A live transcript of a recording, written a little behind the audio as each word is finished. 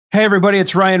Hey, everybody,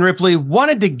 it's Ryan Ripley.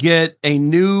 Wanted to get a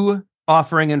new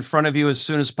offering in front of you as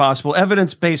soon as possible,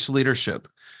 evidence-based leadership.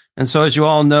 And so, as you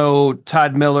all know,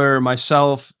 Todd Miller,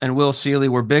 myself, and Will Seeley,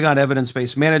 we're big on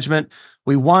evidence-based management.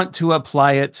 We want to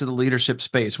apply it to the leadership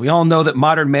space. We all know that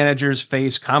modern managers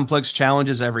face complex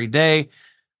challenges every day.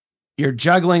 You're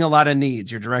juggling a lot of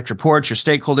needs, your direct reports, your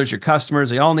stakeholders, your customers,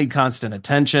 they all need constant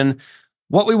attention.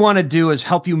 What we want to do is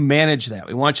help you manage that.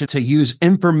 We want you to use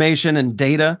information and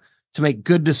data to make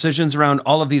good decisions around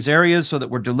all of these areas so that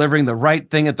we're delivering the right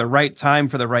thing at the right time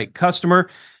for the right customer.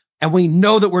 And we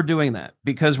know that we're doing that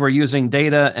because we're using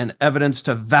data and evidence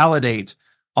to validate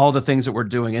all the things that we're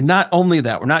doing. And not only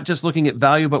that, we're not just looking at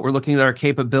value, but we're looking at our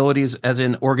capabilities as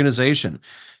an organization.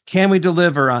 Can we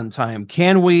deliver on time?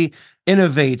 Can we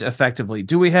innovate effectively?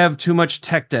 Do we have too much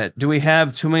tech debt? Do we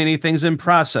have too many things in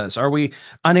process? Are we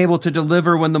unable to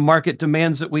deliver when the market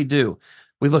demands that we do?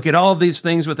 We look at all of these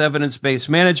things with evidence-based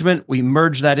management. We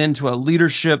merge that into a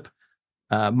leadership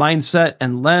mindset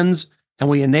and lens, and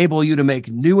we enable you to make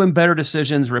new and better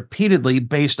decisions repeatedly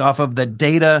based off of the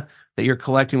data that you're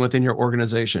collecting within your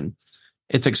organization.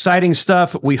 It's exciting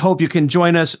stuff. We hope you can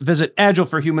join us. Visit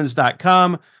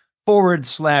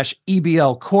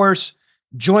agileforhumans.com/EBL course.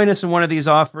 Join us in one of these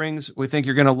offerings. We think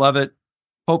you're going to love it.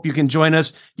 Hope you can join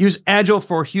us. Use Agile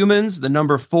for Humans, the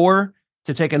number 4,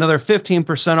 to take another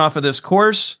 15% off of this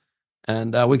course.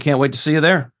 And we can't wait to see you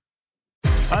there.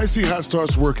 Icy Hot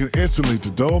starts working instantly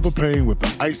to dull the pain with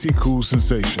the icy cool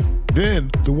sensation. Then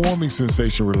the warming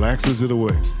sensation relaxes it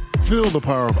away. Feel the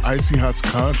power of Icy Hot's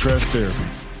contrast therapy.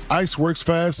 Ice works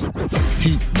fast,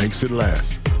 heat makes it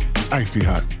last. Icy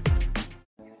Hot.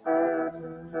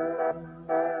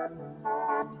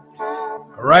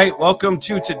 All right, welcome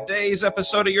to today's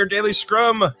episode of Your Daily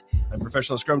Scrum. I'm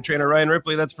professional Scrum trainer Ryan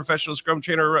Ripley. That's professional Scrum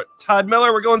trainer Todd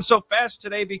Miller. We're going so fast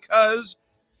today because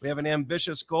we have an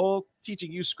ambitious goal, teaching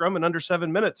you Scrum in under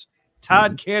 7 minutes.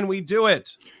 Todd, can we do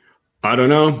it? I don't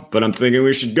know, but I'm thinking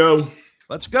we should go.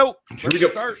 Let's go.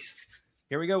 Let's start.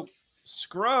 Here we go.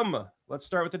 Scrum. Let's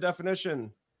start with the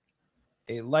definition.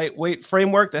 A lightweight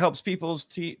framework that helps people,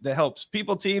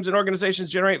 teams, and organizations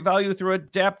generate value through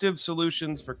adaptive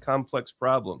solutions for complex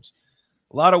problems.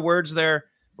 A lot of words there.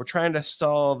 We're trying to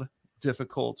solve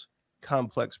difficult,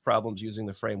 complex problems using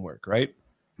the framework, right?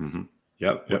 Mm-hmm.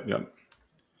 Yep.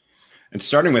 And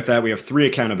starting with that, we have 3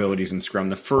 accountabilities in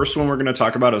Scrum. The first one we're going to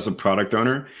talk about is a product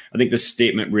owner. I think this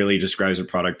statement really describes a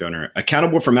product owner.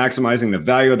 Accountable for maximizing the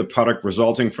value of the product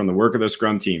resulting from the work of the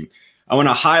Scrum team. I want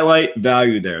to highlight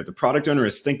value there. The product owner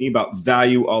is thinking about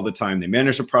value all the time. They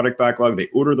manage the product backlog. They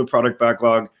order the product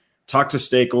backlog, talk to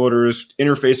stakeholders,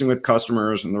 interfacing with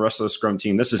customers, and the rest of the Scrum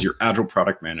team. This is your Agile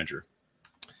product manager.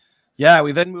 Yeah,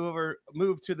 we then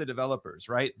move to the developers,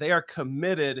 right? They are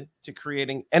committed to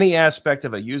creating any aspect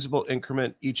of a usable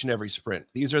increment each and every sprint.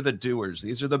 These are the doers.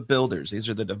 These are the builders. These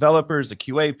are the developers, the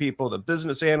QA people, the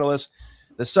business analysts,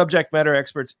 the subject matter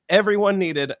experts, everyone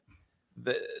needed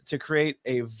to create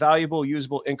a valuable,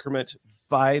 usable increment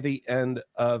by the end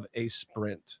of a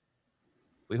sprint.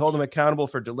 We hold them accountable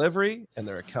for delivery, and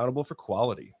they're accountable for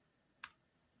quality.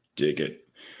 Dig it.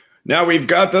 Now we've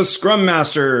got the Scrum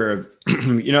Master.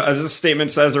 As this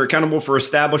statement says, they're accountable for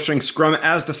establishing Scrum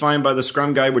as defined by the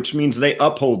Scrum Guide, which means they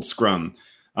uphold Scrum.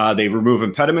 They remove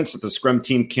impediments that the Scrum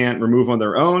team can't remove on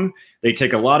their own. They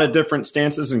take a lot of different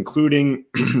stances, including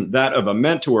that of a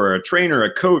mentor, a trainer,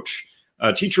 a coach,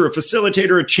 a teacher, a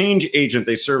facilitator, a change agent.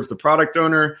 They serve the product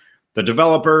owner, the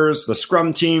developers, the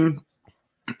Scrum team.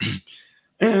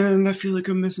 And I feel like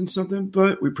I'm missing something,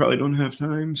 but we probably don't have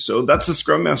time. So that's the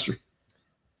Scrum Master.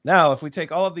 Now, if we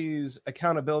take all of these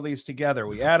accountabilities together,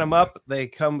 we add them up, they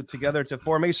come together to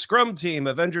form a Scrum team.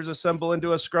 Avengers assemble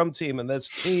into a Scrum team, and this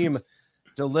team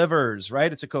delivers,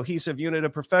 right? It's a cohesive unit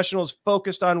of professionals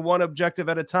focused on one objective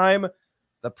at a time,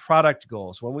 the product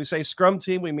goals. When we say Scrum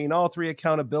team, we mean all 3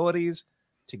 accountabilities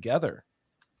together.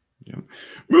 Yeah.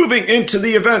 Moving into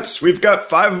the events, we've got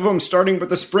 5 of them, starting with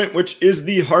the sprint, which is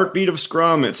the heartbeat of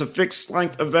Scrum. It's a fixed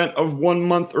length event of 1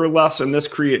 month or less, and this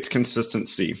creates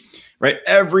consistency. Right?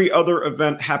 Every other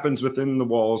event happens within the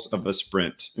walls of a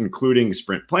sprint, including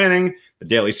sprint planning, the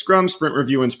daily Scrum, sprint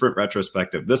review, and sprint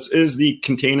retrospective. This is the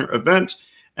container event.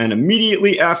 And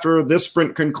immediately after this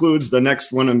sprint concludes, the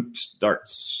next one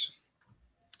starts.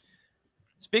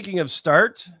 Speaking of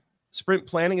start, sprint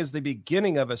planning is the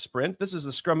beginning of a sprint. This is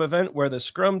the Scrum event where the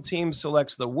Scrum team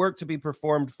selects the work to be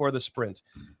performed for the sprint.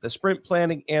 The sprint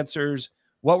planning answers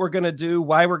what we're going to do,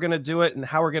 why we're going to do it, and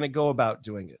how we're going to go about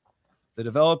doing it. The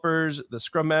developers, the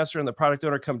Scrum Master, and the product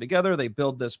owner come together. They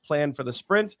build this plan for the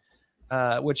sprint,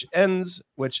 which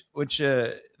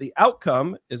the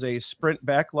outcome is a sprint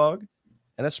backlog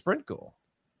and a sprint goal.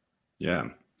 Yeah.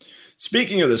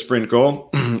 Speaking of the sprint goal,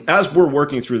 as we're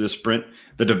working through the sprint,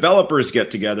 the developers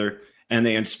get together and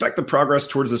they inspect the progress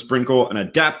towards the sprint goal and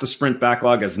adapt the sprint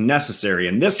backlog as necessary.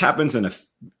 And this happens in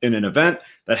an event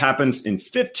that happens in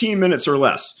 15 minutes or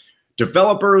less.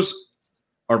 Developers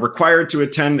are required to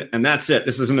attend, and that's it.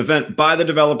 This is an event by the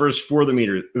developers for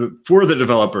the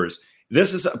developers.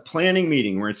 This is a planning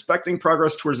meeting. We're inspecting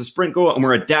progress towards the sprint goal, and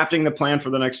we're adapting the plan for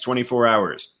the next 24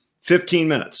 hours. 15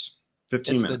 minutes.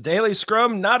 15 minutes. The daily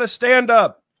scrum, not a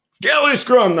stand-up. Daily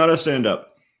scrum, not a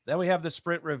stand-up. Then we have the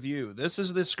sprint review. This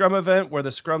is the scrum event where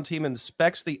the scrum team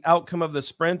inspects the outcome of the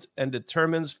sprint and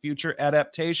determines future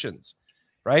adaptations,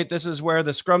 right? This is where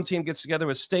the scrum team gets together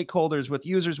with stakeholders, with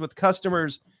users, with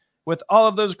customers, with all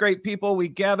of those great people. We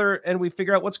gather and we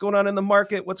figure out what's going on in the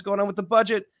market, what's going on with the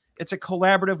budget. It's a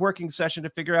collaborative working session to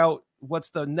figure out what's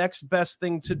the next best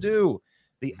thing to do.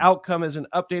 The outcome is an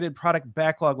updated product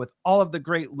backlog with all of the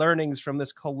great learnings from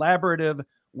this collaborative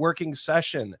working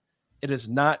session. It is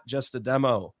not just a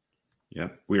demo. Yeah,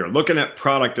 we are looking at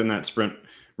product in that sprint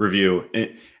review.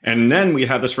 And then we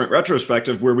have the sprint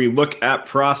retrospective where we look at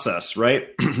process, right?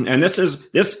 And this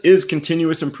is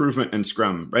continuous improvement in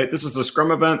Scrum, right? This is the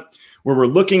Scrum event where we're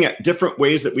looking at different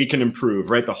ways that we can improve,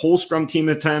 right? The whole Scrum team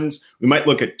attends. We might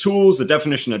look at tools, the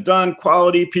definition of done,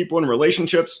 quality, people, and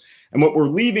relationships. And what we're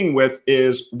leaving with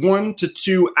is 1 to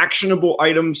 2 actionable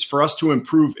items for us to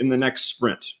improve in the next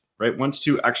sprint, right? 1 to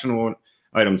 2 actionable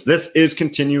items. This is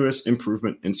continuous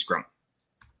improvement in Scrum.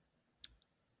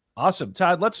 Awesome.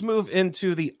 Todd, let's move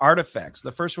into the artifacts.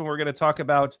 The first one we're going to talk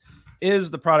about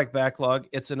is the product backlog.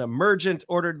 It's an emergent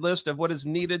ordered list of what is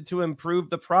needed to improve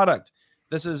the product.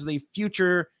 This is the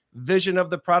future vision of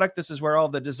the product. This is where all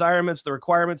the desirements, the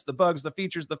requirements, the bugs, the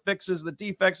features, the fixes, the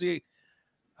defects,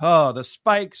 the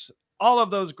spikes, all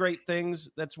of those great things.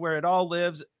 That's where it all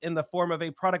lives in the form of a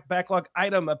product backlog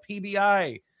item, a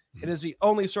PBI. It is the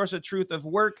only source of truth of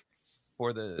work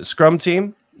for the Scrum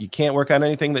team. You can't work on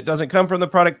anything that doesn't come from the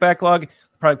product backlog.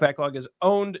 The product backlog is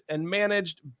owned and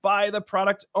managed by the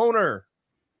product owner.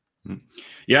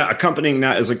 Yeah, accompanying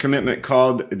that is a commitment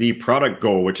called the product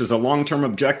goal, which is a long-term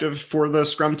objective for the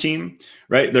Scrum team,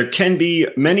 right? There can be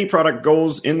many product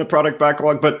goals in the product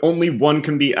backlog, but only one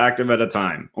can be active at a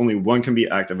time. Only one can be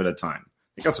active at a time.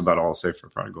 I think that's about all I'll say for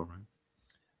product goal, right?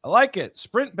 I like it.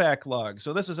 Sprint backlog.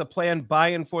 So this is a planned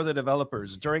buy-in for the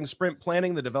developers. During sprint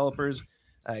planning, the developers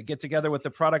get together with the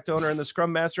product owner and the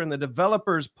Scrum Master, and the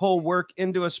developers pull work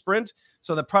into a sprint.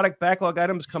 So the product backlog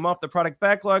items come off the product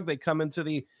backlog. They come into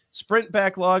the sprint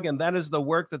backlog, and that is the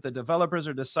work that the developers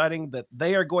are deciding that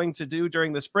they are going to do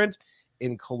during the sprint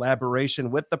in collaboration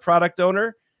with the product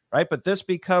owner, right? But this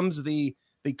becomes the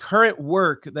current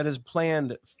work that is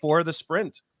planned for the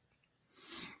sprint.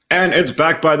 And it's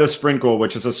backed by the sprint goal,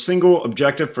 which is a single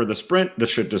objective for the sprint that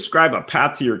should describe a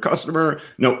path to your customer.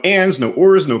 No ands, no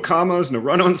ors, no commas, no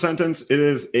run-on sentence. It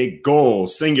is a goal,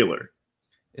 singular.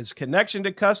 It's connection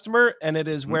to customer, and it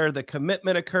is where the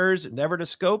commitment occurs, never to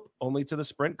scope, only to the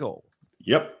sprint goal.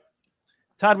 Yep.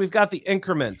 Todd, we've got the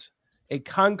increment, a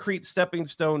concrete stepping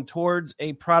stone towards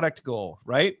a product goal,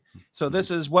 right? So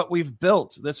this is what we've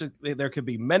built. There could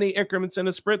be many increments in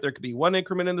a sprint. There could be one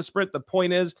increment in the sprint. The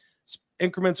point is,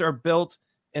 increments are built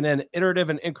in an iterative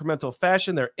and incremental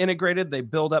fashion. They're integrated. They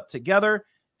build up together.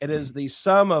 It is the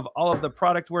sum of all of the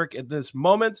product work at this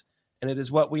moment, and it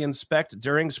is what we inspect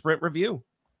during sprint review.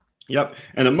 Yep.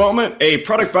 And the moment a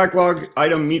product backlog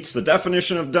item meets the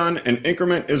definition of done, an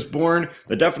increment is born.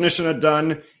 The definition of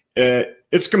done,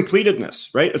 it's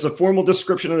completedness, right? It's a formal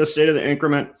description of the state of the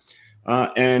increment,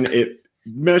 and it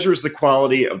measures the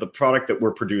quality of the product that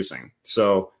we're producing.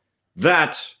 So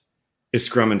that is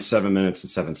Scrum in 7 minutes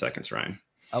and 7 seconds, Ryan.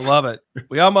 I love it.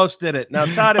 We almost did it. Now,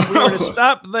 Todd, if we were to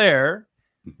stop there,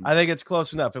 I think it's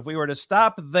close enough. If we were to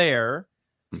stop there,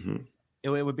 it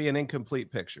would be an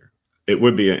incomplete picture. It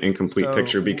would be an incomplete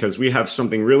picture because we have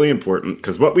something really important,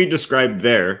 because what we described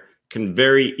there can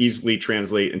very easily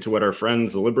translate into what our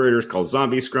friends, the liberators, call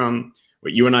zombie Scrum,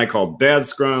 what you and I call bad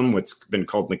Scrum, what's been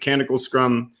called mechanical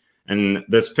Scrum. And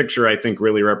this picture, I think,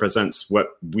 really represents what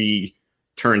we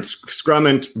turn Scrum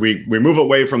and we move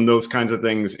away from those kinds of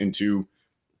things into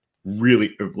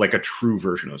really like a true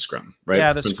version of Scrum, right?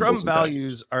 Yeah, the Scrum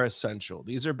values are essential.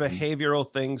 These are behavioral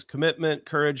things: commitment,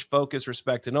 courage, focus,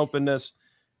 respect, and openness.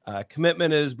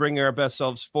 Commitment is bringing our best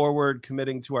selves forward,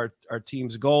 committing to our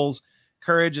team's goals.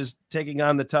 Courage is taking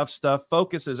on the tough stuff.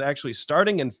 Focus is actually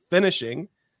starting and finishing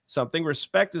something.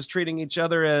 Respect is treating each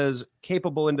other as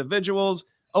capable individuals.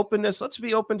 Openness, let's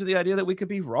be open to the idea that we could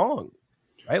be wrong,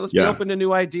 right? Let's be open to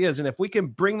new ideas. And if we can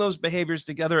bring those behaviors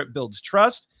together, it builds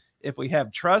trust. If we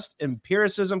have trust,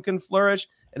 empiricism can flourish.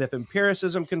 And if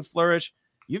empiricism can flourish,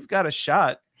 you've got a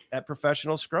shot at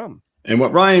Professional Scrum. And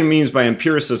what Ryan means by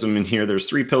empiricism in here, there's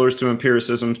 3 pillars to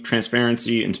empiricism: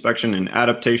 transparency, inspection, and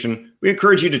adaptation. We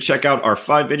encourage you to check out our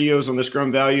 5 videos on the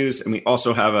Scrum values, and we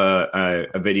also have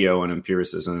a video on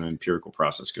empiricism and empirical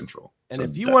process control. And so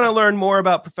if you want to learn more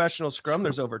about Professional Scrum,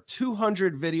 there's over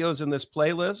 200 videos in this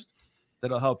playlist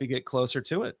that'll help you get closer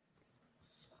to it.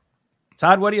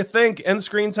 Todd, what do you think? End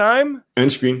screen time?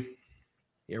 End screen.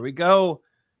 Here we go.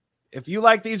 If you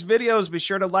like these videos, be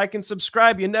sure to like and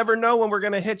subscribe. You never know when we're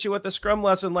going to hit you with a Scrum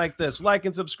lesson like this. Like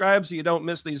and subscribe so you don't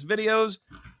miss these videos.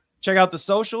 Check out the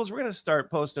socials. We're going to start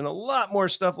posting a lot more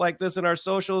stuff like this in our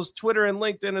socials. Twitter and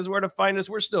LinkedIn is where to find us.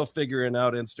 We're still figuring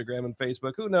out Instagram and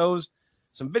Facebook. Who knows?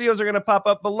 Some videos are going to pop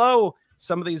up below.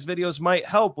 Some of these videos might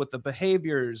help with the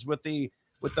behaviors, with the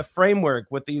framework,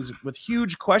 with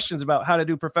huge questions about how to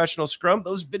do professional Scrum.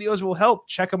 Those videos will help.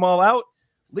 Check them all out.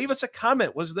 Leave us a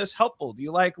comment. Was this helpful? Do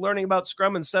you like learning about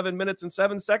Scrum in 7 minutes and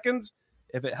 7 seconds?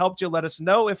 If it helped you, let us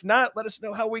know. If not, let us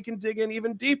know how we can dig in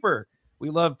even deeper. We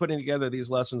love putting together these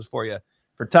lessons for you.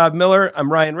 For Todd Miller, I'm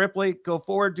Ryan Ripley. Go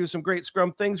forward, do some great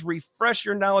Scrum things, refresh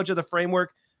your knowledge of the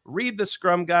framework, read the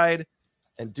Scrum guide,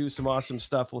 and do some awesome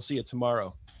stuff. We'll see you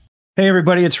tomorrow. Hey,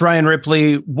 everybody, it's Ryan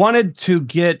Ripley. Wanted to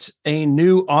get a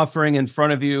new offering in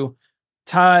front of you.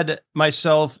 Todd,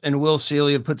 myself, and Will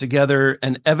Seeley have put together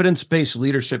an evidence-based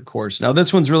leadership course. Now,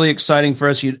 this one's really exciting for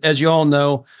us. As you all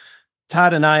know,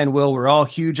 Todd and I and Will, we're all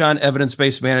huge on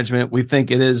evidence-based management. We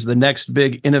think it is the next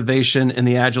big innovation in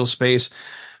the Agile space.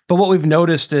 But what we've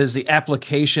noticed is the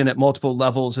application at multiple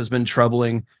levels has been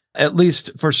troubling, at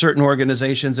least for certain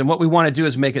organizations. And what we want to do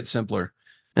is make it simpler.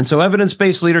 And so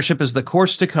evidence-based leadership is the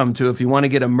course to come to if you want to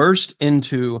get immersed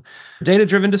into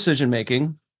data-driven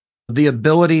decision-making, the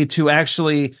ability to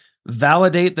actually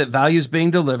validate that value is being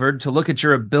delivered, to look at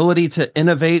your ability to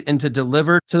innovate and to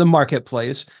deliver to the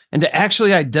marketplace, and to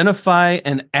actually identify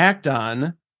and act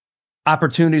on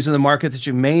opportunities in the market that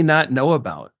you may not know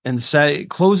about, and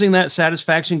closing that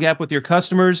satisfaction gap with your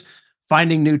customers,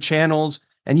 finding new channels,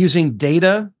 and using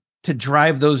data to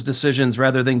drive those decisions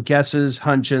rather than guesses,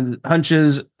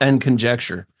 hunches, and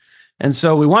conjecture. And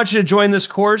so we want you to join this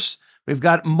course. We've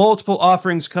got multiple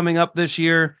offerings coming up this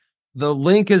year. The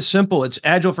link is simple. It's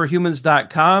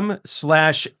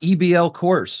agileforhumans.com/EBL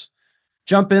course.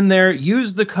 Jump in there,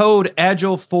 use the code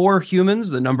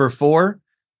AGILE4HUMANS, the number 4,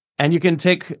 and you can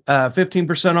take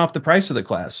 15% off the price of the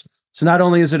class. So not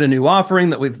only is it a new offering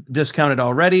that we've discounted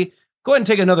already, go ahead and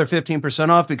take another 15%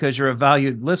 off because you're a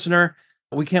valued listener.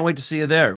 We can't wait to see you there.